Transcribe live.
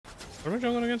What are we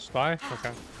jungling against? Spy?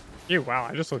 Okay. Ew, wow,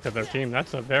 I just looked at their team.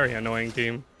 That's a very annoying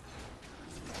team.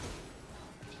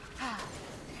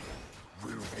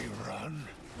 Will they run?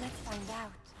 Let's find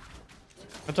out.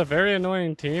 That's a very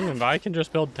annoying team, and I can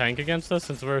just build tank against us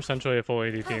since we're essentially a full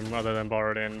AD team other than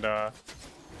Bard and,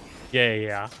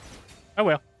 yeah. Oh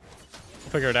well. We'll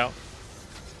figure it out.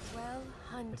 Well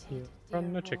hunted, From dear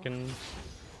the wolf. chickens.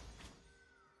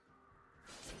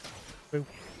 Boo.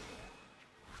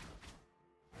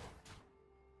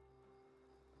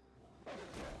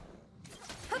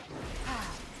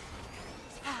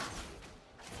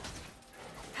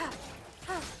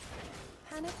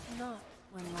 Panic not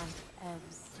when life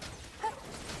ebbs.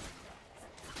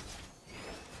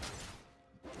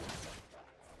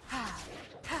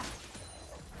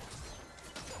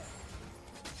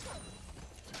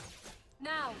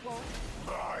 Now, wolf.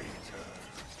 My turn.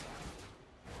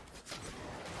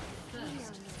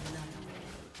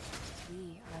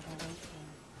 We are the waiting.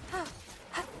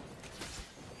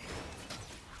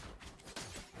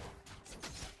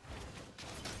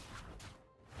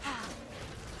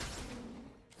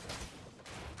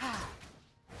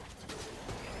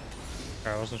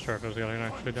 I wasn't sure if it was gonna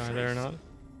actually die there or not.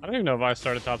 I don't even know if I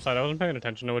started topside. I wasn't paying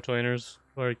attention to which laners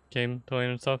where it came to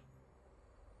lane and stuff.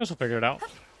 Guess we'll figure it out.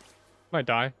 Might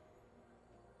die.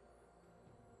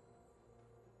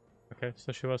 Okay,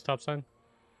 so she was topside.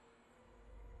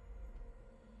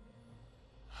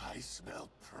 I smell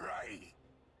prey.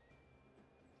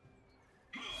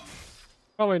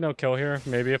 Probably no kill here.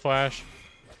 Maybe a flash.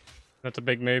 That's a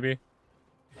big maybe.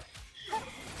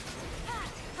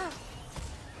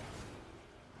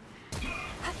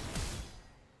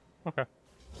 Okay.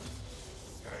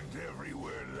 And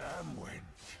everywhere lamb went.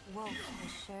 Wolf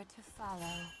is sure to follow.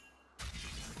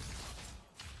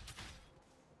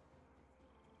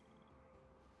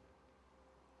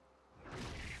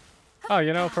 Oh,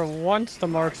 you know, for once the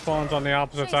mark spawns on the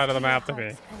opposite side of the map to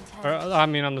me. Or, I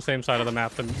mean, on the same side of the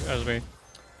map as me.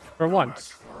 For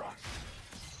once.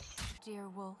 Dear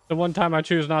wolf. The one time I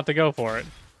choose not to go for it.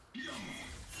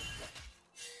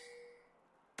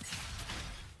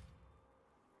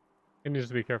 He needs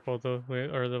to be careful with the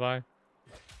Vi.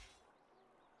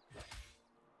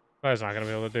 Vi's not gonna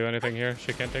be able to do anything here.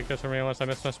 She can't take this from me unless I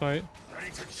miss my smite.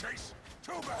 Ready to chase?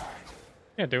 Too bad.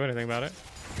 Can't do anything about it.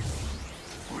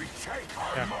 We take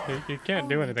our Yeah, mark. you can't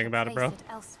do Only anything to about it, place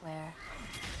bro. Elsewhere.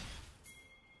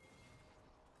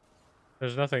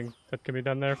 There's nothing that can be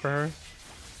done there for her.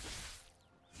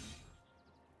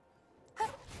 There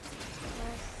are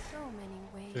so many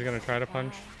ways. She's gonna try to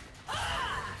punch. die.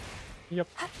 Yep.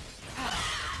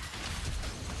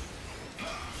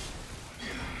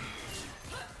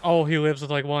 Oh, he lives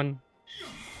with like one.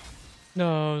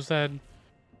 No, Zed.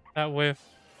 That whiff.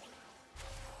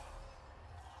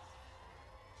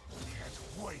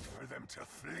 Can't wait for them to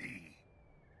flee.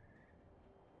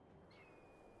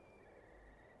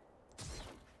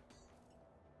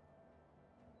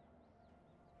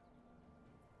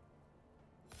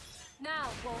 Now,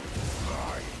 wolf.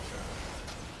 My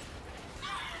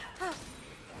turn.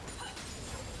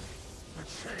 The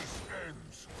chase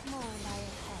ends. More lie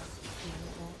ahead, dear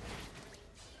wolf.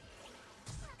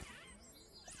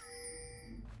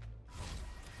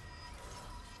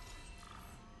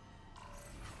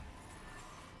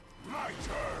 My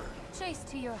turn. Chase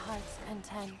to your heart's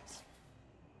content.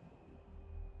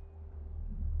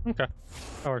 Okay.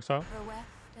 That works out. The weft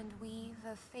and weave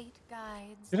of fate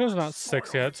guides. Vito's not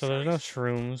 6 yet, so there's no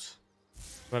shrooms.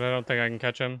 But I don't think I can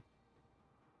catch him.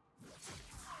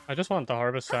 I just want the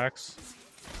harvest sacks.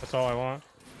 That's all I want.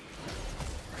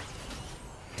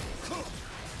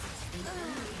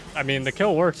 I mean, the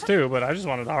kill works too, but I just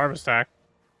wanted the harvest sack.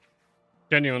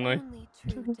 Genuinely. Only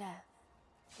true death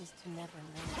is to never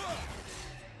live.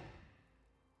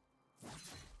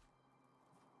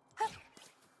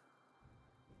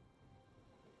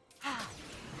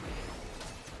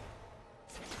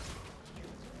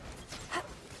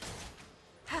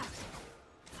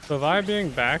 So Vi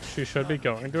being back, she should be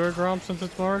going to her Gromp since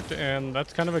it's marked, and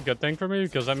that's kind of a good thing for me,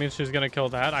 because that means she's going to kill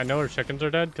that. I know her chickens are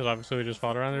dead, because obviously we just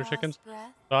fought around her chickens.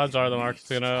 Breath. The odds are the mark's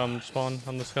going to spawn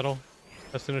on the scuttle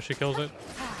as soon as she kills it.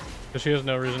 Because she has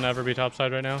no reason to ever be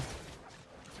topside right now.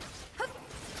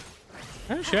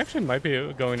 She actually might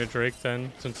be going to Drake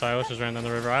then, since Silas just ran down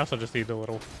the river. I also just need the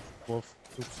little wolf.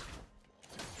 Oops.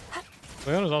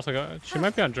 Leona's also got... She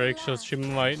might be on Drake, so she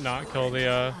might not kill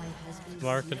the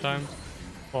mark in time.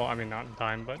 Well, I mean, not in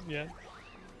time, but yet.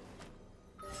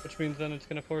 Which means then it's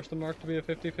going to force the mark to be a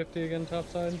 50-50 again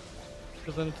topside.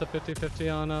 Because then it's a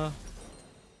 50-50 on,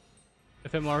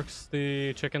 if it marks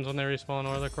the chickens when they respawn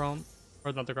or the Gromp.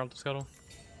 Or not the Gromp, the Scuttle.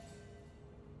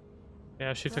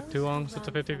 Yeah, she took too long, so it's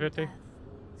a 50-50.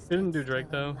 Didn't do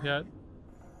Drake though yet.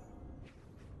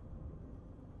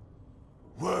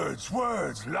 Words,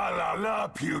 words, la la la,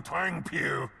 pew twang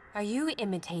pew. Are you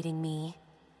imitating me?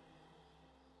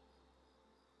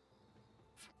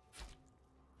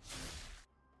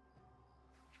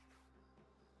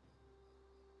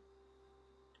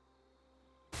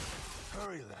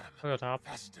 Hurry, lamb. I'll go top.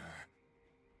 Faster.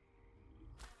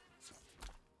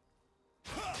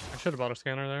 I should have bought a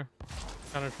scanner there.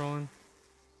 Kind of trolling.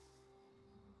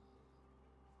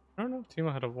 I don't know if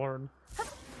Timo had a ward.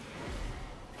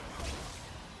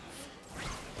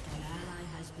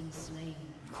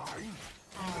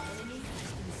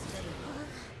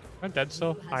 Am I dead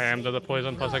still? I am to the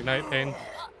poison plus ignite pain.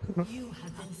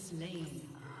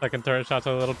 Second turret shot's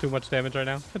a little too much damage right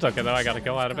now. It's okay though, I got a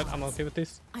kill out of it. I'm okay with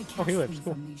these. Oh, he lives.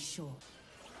 Cool.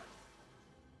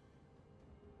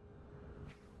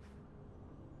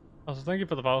 Also, thank you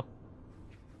for the follow.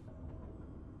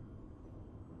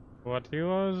 What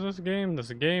was this game?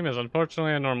 This game is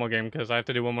unfortunately a normal game because I have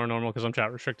to do one more normal because I'm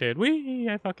chat restricted. Whee!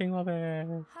 I fucking love it.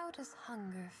 How does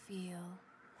hunger feel?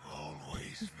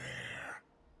 Always there.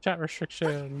 Chat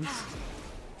restrictions.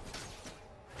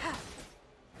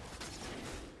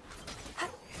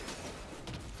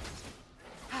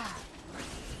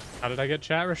 How did I get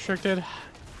chat restricted?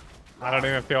 I don't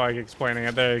even feel like explaining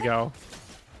it. There you go.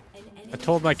 I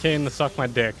told my cane to suck my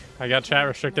dick. I got chat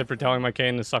restricted for telling my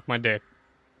cane to suck my dick.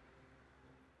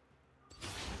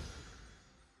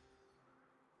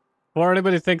 Before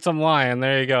anybody thinks I'm lying,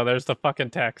 there you go. There's the fucking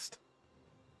text.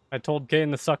 I told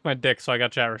Kane to suck my dick, so I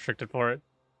got chat restricted for it.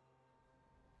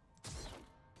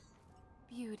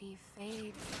 Beauty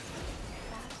fades.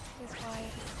 That is why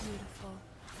it's beautiful.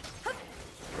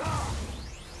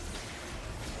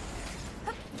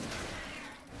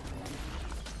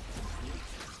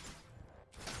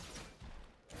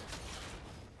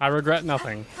 I regret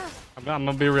nothing. I'm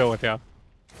gonna be real with you.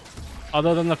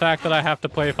 Other than the fact that I have to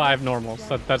play 5 normals.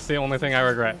 That's the only thing I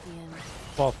regret.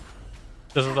 Well,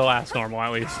 this is the last normal,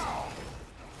 at least.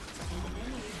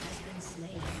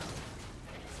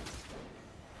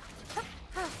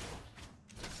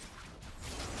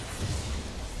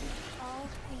 All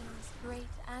things great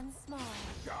and small.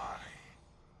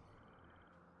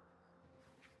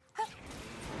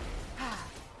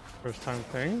 First time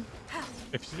thing.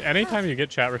 Anytime you get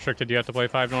chat restricted, you have to play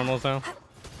 5 normals now.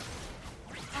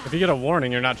 If you get a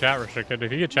warning, you're not chat restricted.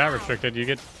 If you get chat restricted,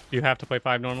 you have to play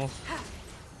 5 normals.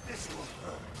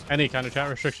 Any kind of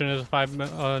chat restriction is a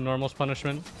 5 normals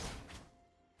punishment.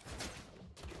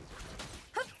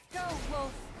 Go,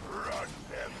 wolf. Run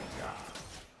them down.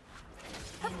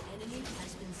 An enemy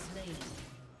has been slain.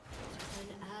 An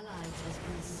ally has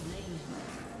been slain.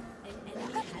 An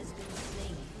enemy has been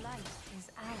slain. Light is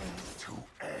ours. To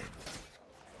end.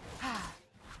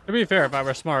 To be fair, if I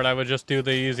were smart, I would just do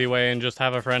the easy way and just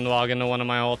have a friend log into one of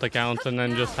my alt accounts and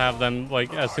then just have them,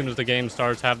 like, as soon as the game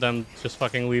starts, have them just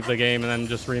fucking leave the game and then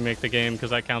just remake the game because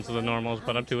that counts as the normals,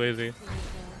 but I'm too lazy.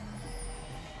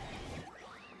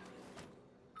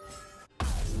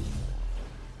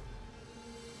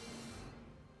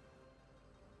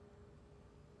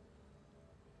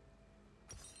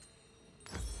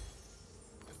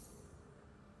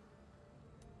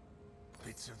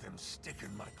 Bits of them stick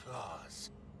in my claws.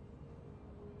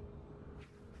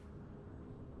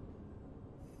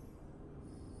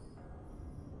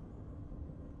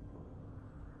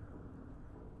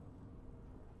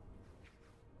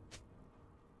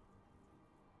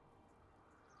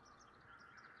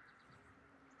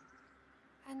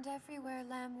 And everywhere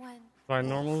Lamb went. My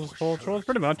normals full trolls?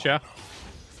 Pretty much, yeah.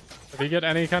 If you get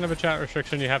any kind of a chat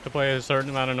restriction, you have to play a certain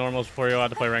amount of normals before you're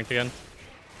allowed to play ranked again.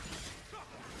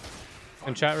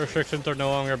 And chat restrictions are no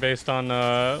longer based on,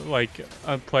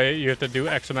 play. You have to do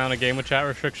X amount of game with chat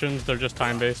restrictions. They're just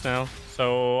time-based now.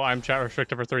 So I'm chat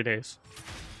restricted for 3 days.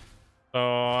 So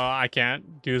I can't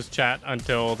use chat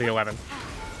until the 11th.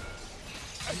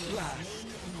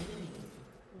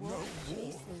 Wolf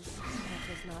chases but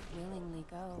does not willingly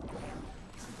go.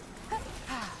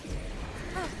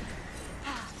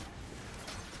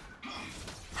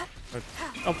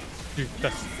 Oh, dude,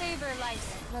 that's... Savor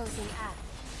life's closing act.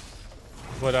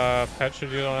 What pet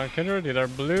should you on Kindred? Either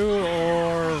blue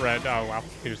or red. Oh wow,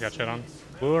 he just got shit on.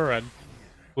 Blue or red.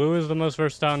 Blue is the most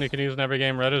versatile and you can use in every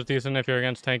game. Red is decent if you're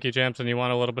against tanky champs and you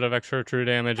want a little bit of extra true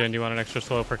damage and you want an extra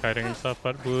slow for kiting and stuff,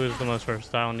 but blue is the most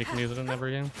versatile and you can use it in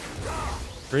every game.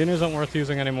 Green isn't worth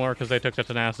using anymore because they took the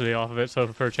tenacity off of it, so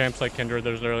for champs like Kindred,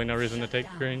 there's literally no reason to take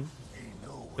green.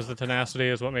 Because the tenacity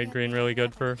is what made green really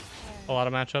good for a lot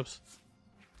of matchups.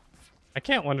 I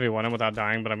can't 1v1 him without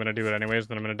dying, but I'm going to do it anyways.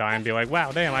 Then I'm going to die and be like,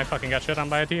 wow, damn, I fucking got shit on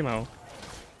by a Teemo.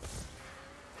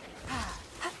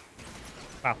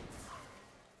 Wow.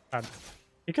 God.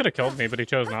 He could have killed me, but he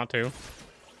chose not to.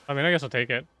 I mean, I guess I'll take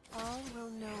it. All will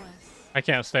know us. I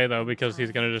can't stay, though, because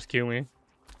he's gonna just Q me.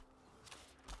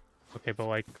 Okay, but,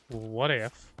 like, what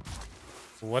if?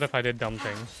 What if I did dumb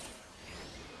things?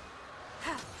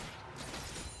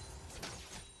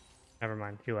 Never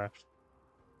mind, he left.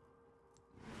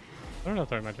 I don't know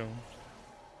if I'm doing.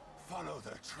 Follow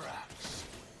the tracks.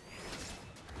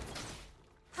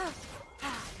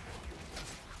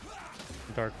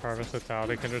 Dark Harvest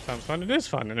Lethality Kindred sounds fun. It is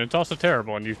fun, and it's also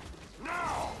terrible, and you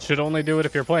should only do it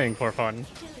if you're playing for fun,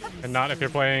 and not if you're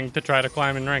playing to try to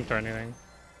climb in ranked or anything.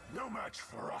 No match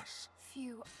for us.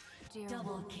 Few, dear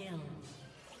Double one. kill.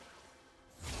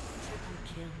 Triple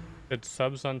kill. Did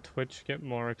subs on Twitch get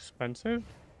more expensive?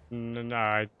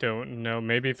 I don't know.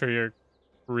 Maybe for your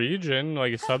region,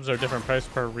 like subs are different price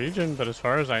per region, but as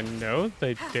far as I know,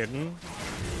 they didn't.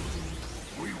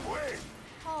 We win.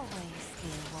 Always,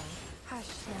 dear one.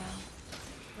 Hush now.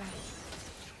 Rest.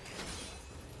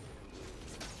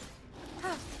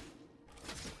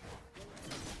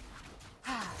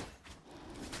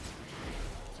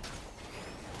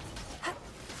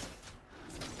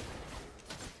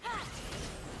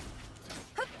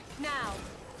 Now.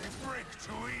 They break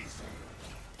too easy.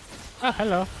 Oh,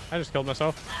 hello. I just killed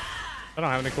myself. I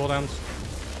don't have any cooldowns.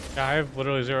 Yeah, I have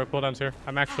literally 0 cooldowns here.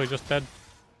 I'm actually just dead.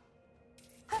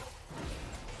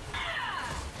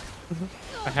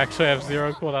 I actually have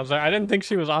 0 cooldowns. I didn't think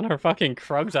she was on her fucking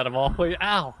Krugs out of all places.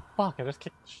 Ow! Fuck, I just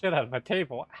kicked the shit out of my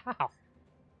table. Ow!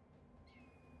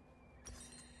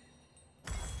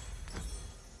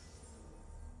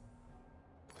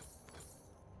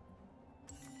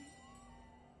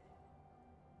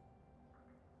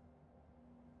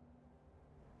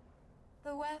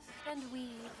 The weft and weave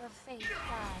of fate guide.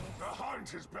 The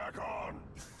hunt is back on.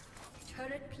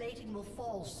 Turret plating will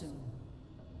fall soon.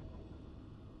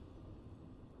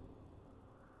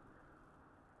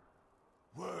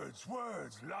 Words,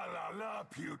 la la la,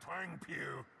 pew twang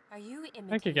pew. Are you imitating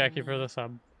Thank you, Gaki, for me? the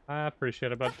sub. I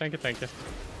appreciate it, bud. Thank you, thank you.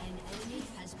 An enemy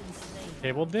has been slain.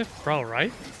 Table diff? Bro,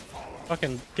 right?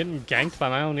 Fucking getting ganked by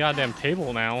my own goddamn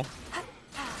table now.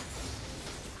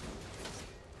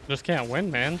 Just can't win,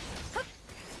 man.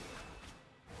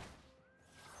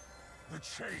 The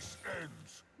chase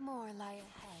ends. More lie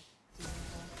ahead, dear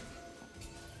one.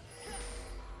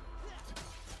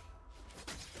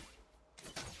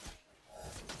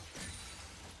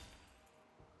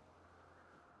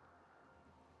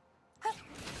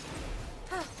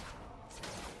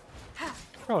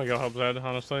 Probably go Hub Zed,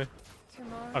 honestly.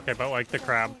 Tomorrow. Okay, but like the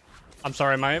crab. I'm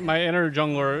sorry, my inner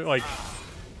jungler, like...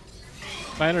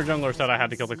 My inner jungler said I had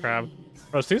to kill the crab.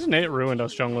 Bro, Season 8 ruined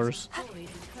us junglers. Destroyed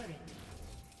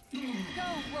a turret. Go,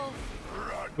 wolf.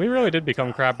 We really did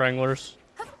become crab wranglers.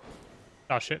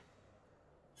 Oh, shit.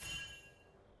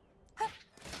 Time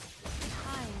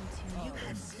to You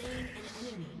have slain an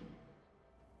enemy.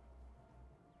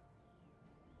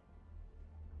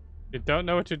 You don't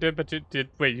know what you did, but you did...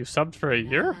 Wait, you subbed for a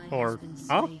year? Ally Or... has been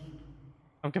Huh? slain.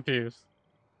 I'm confused.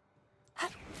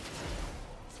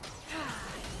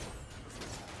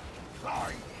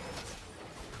 Fly.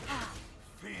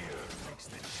 Fear makes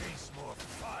the chase more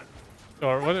fun.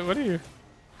 Or what do you...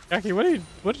 Jackie, what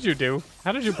did you do?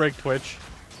 How did you break Twitch?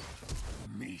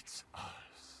 Meet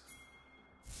us.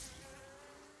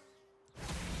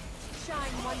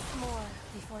 shine once more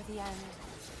before the end.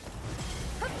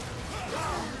 Has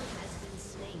been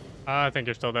slain. I think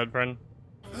you're still dead, friend.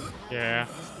 Yeah.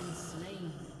 Has been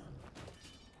slain.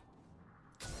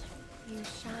 You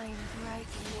shine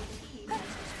brightly. Team has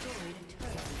destroyed a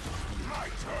turret. My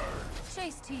turn.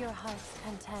 Chase to your heart's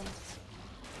content.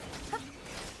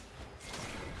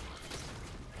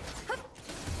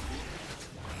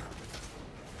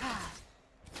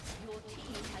 Your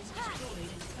team has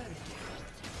destroyed a turret.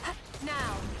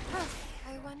 Now,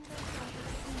 I wonder how you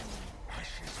see.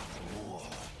 Ashes of war.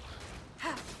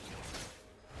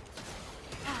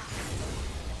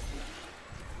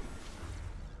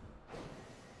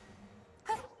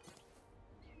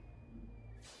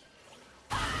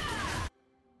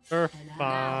 They're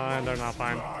fine. They're not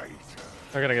fine. Right.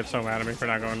 They're gonna get so mad at me for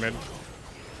not going mid.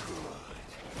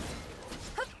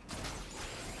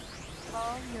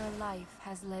 All your life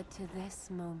has led to this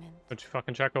moment. Don't you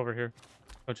fucking check over here.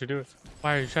 Don't you do it.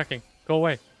 Why are you checking? Go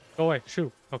away. Go away.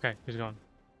 Shoo. Okay, he's gone.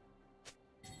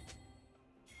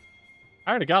 I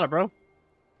already got it, bro.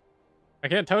 I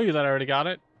can't tell you that I already got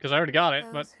it, because I already got it,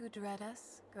 but... Those who dread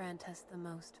us grant us the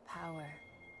most power.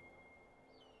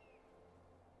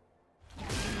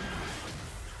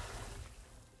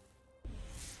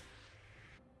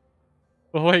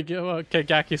 Well, wait, okay,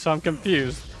 Gaki, so I'm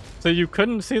confused. So you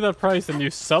couldn't see the price and you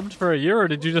subbed for a year, or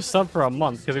did you just sub for a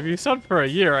month? Because if you subbed for a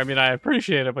year, I mean, I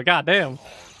appreciate it, but goddamn,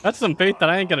 that's some faith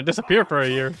that I ain't gonna disappear for a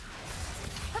year.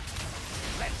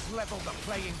 Let's level the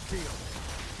playing field.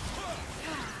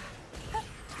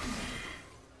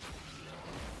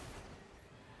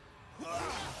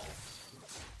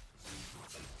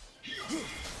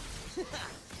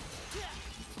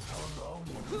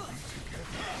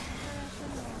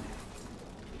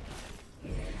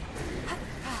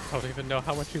 I don't even know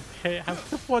how much you pay.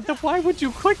 Why would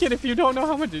you click it if you don't know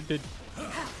how much it did?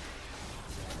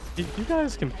 You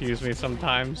guys confuse me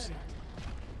sometimes.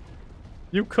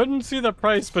 You couldn't see the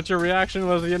price, but your reaction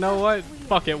was, you know what?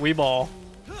 Fuck it, we ball.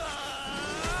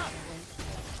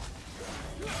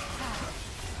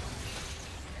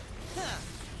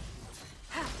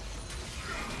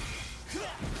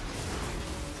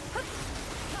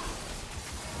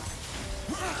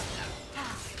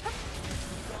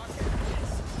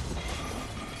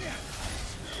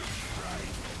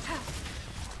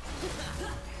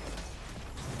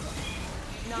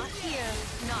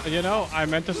 You know, I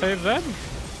meant to save Zed.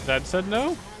 Zed said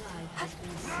no.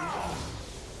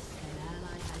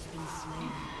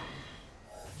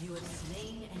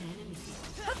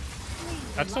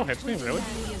 That still hits me, really?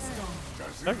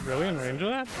 Is that really in range of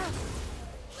that?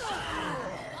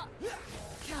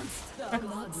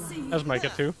 Ez might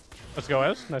get two. Let's go,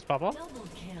 Ez. Nice pop off.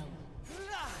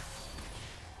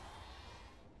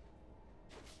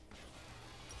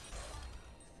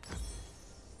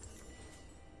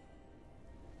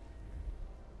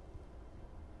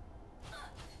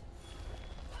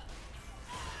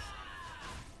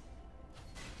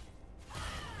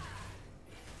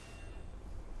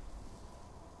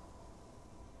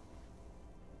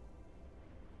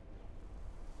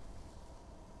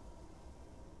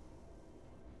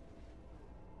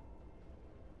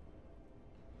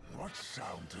 What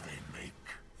sound do they make?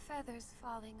 Feathers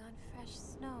falling on fresh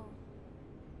snow.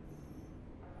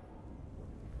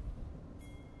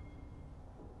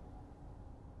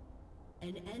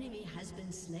 An enemy has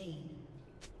been slain.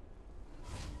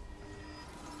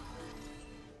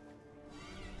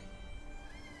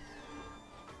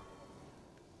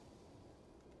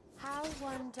 How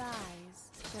one dies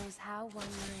shows how one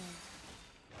lives.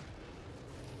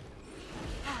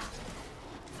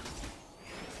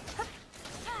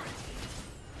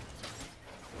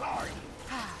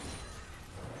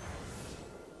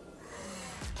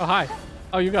 Oh, hi.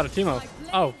 Oh, you got a Teemo.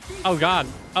 Oh, oh god.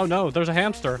 Oh no, there's a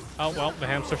hamster. Oh, well, the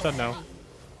hamster said no.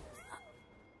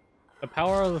 The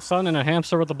power of the sun and a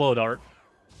hamster with a blow dart.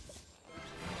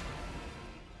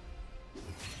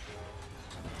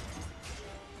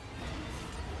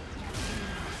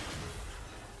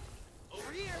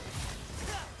 Over here.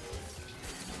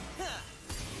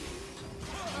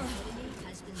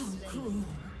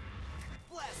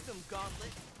 Blast them,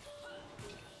 Gauntlet.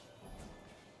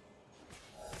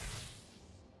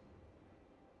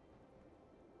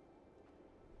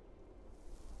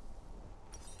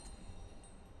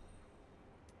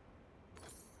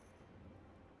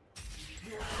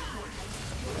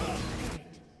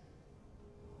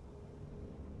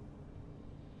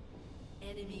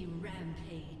 Enemy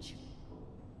rampage.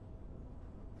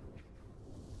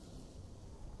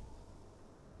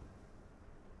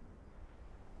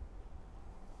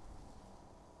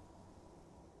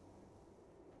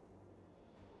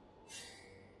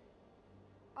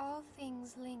 All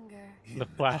things linger. The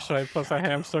flashlight plus a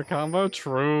hamster combo?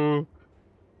 True.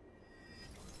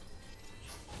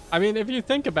 I mean, if you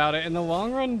think about it, in the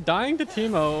long run, dying to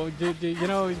Teemo, you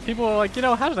know, people are like, you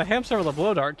know, how does a hamster with a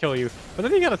blow dart kill you? But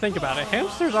then you gotta think about it.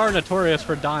 Hamsters are notorious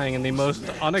for dying in the most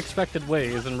unexpected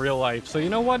ways in real life. So you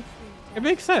know what? It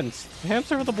makes sense. A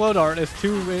hamster with a blow dart is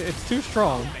it's too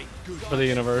strong for the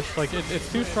universe. Like,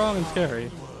 it's too strong and scary.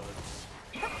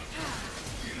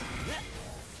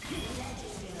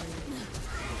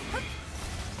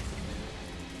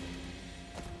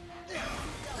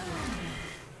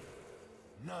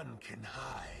 None can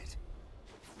hide.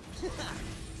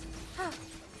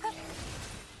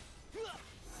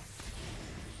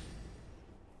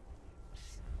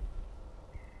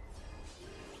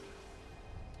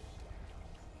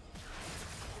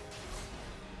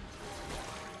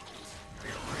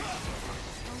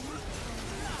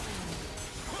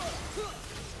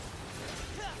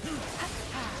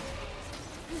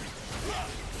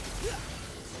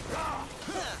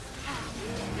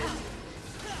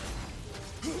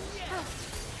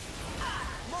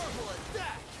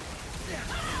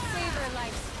 Savor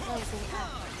life's closing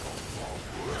out.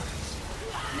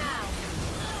 Now.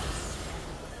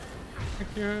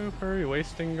 Thank you for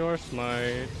wasting your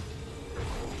smite.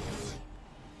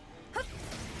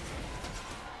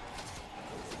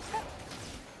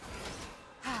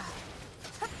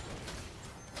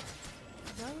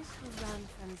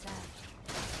 death.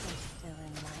 Stay still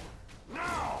in life.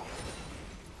 Now!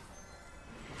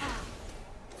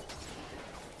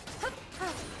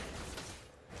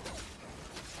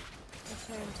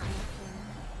 Return to nothing.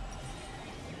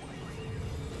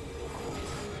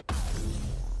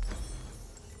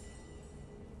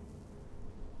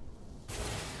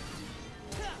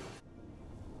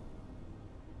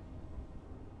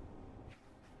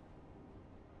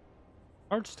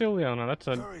 Heartsteel Leona, that's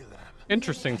an Hurry, lamb.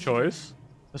 interesting choice,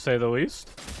 to say the least.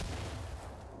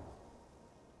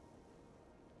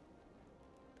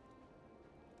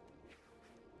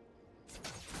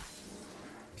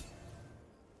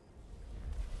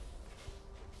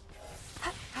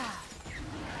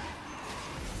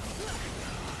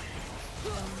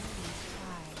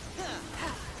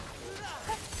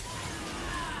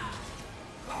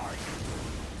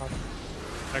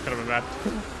 That could have been bad.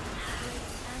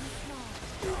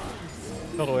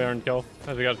 Totally earned kill,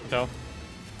 as you guys can tell.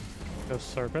 The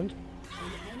serpent.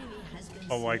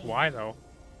 But like, why though?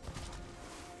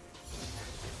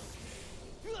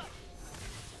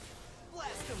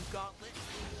 Blast them, gauntlet.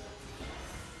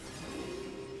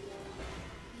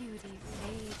 Beauty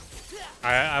fades.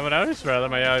 I would always rather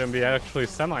my item be actually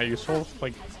semi-useful.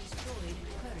 Like,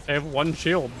 they have one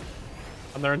shield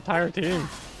on their entire team.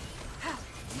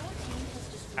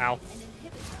 Ow.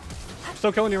 I'm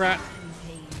still killing you, rat.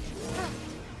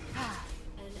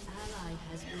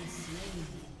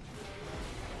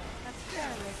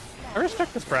 I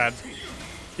respect this Brad.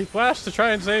 He flashed to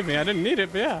try and save me. I didn't need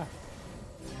it, but yeah.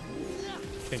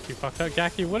 Think you fucked up,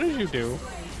 Gaki. What did you do?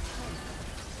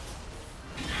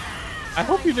 I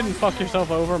hope you didn't fuck yourself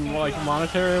over, like,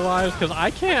 monetary-wise, because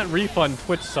I can't refund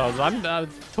Twitch subs.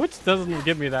 Twitch doesn't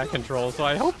give me that control, so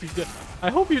I hope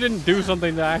you didn't do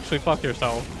something to actually fuck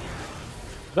yourself.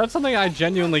 That's something I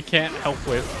genuinely can't help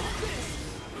with.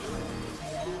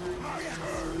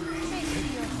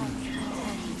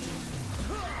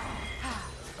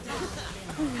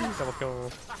 Double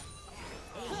kill.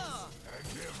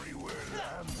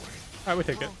 Alright, we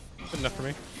take it. Good enough for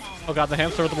me. Oh god, the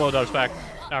hamster with the blow dog's back.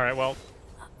 Alright, well.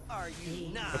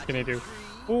 What can he do?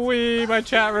 Wee, my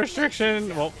chat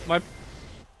restriction. Well,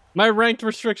 my ranked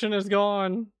restriction is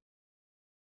gone.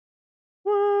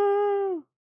 Woo!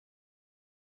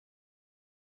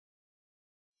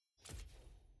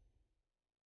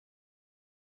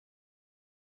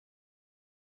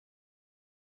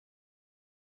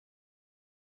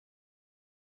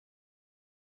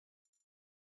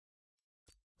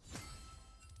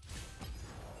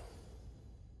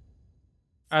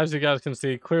 As you guys can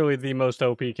see, clearly the most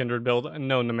OP Kindred build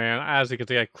known to man. As you can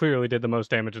see, I clearly did the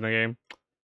most damage in the game.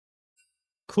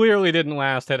 Clearly didn't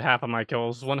last at half of my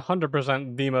kills.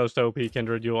 100% the most OP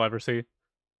Kindred you'll ever see.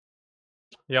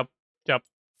 Yep.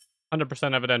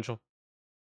 100% evidential.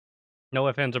 No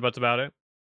ifs, ands, or buts about it.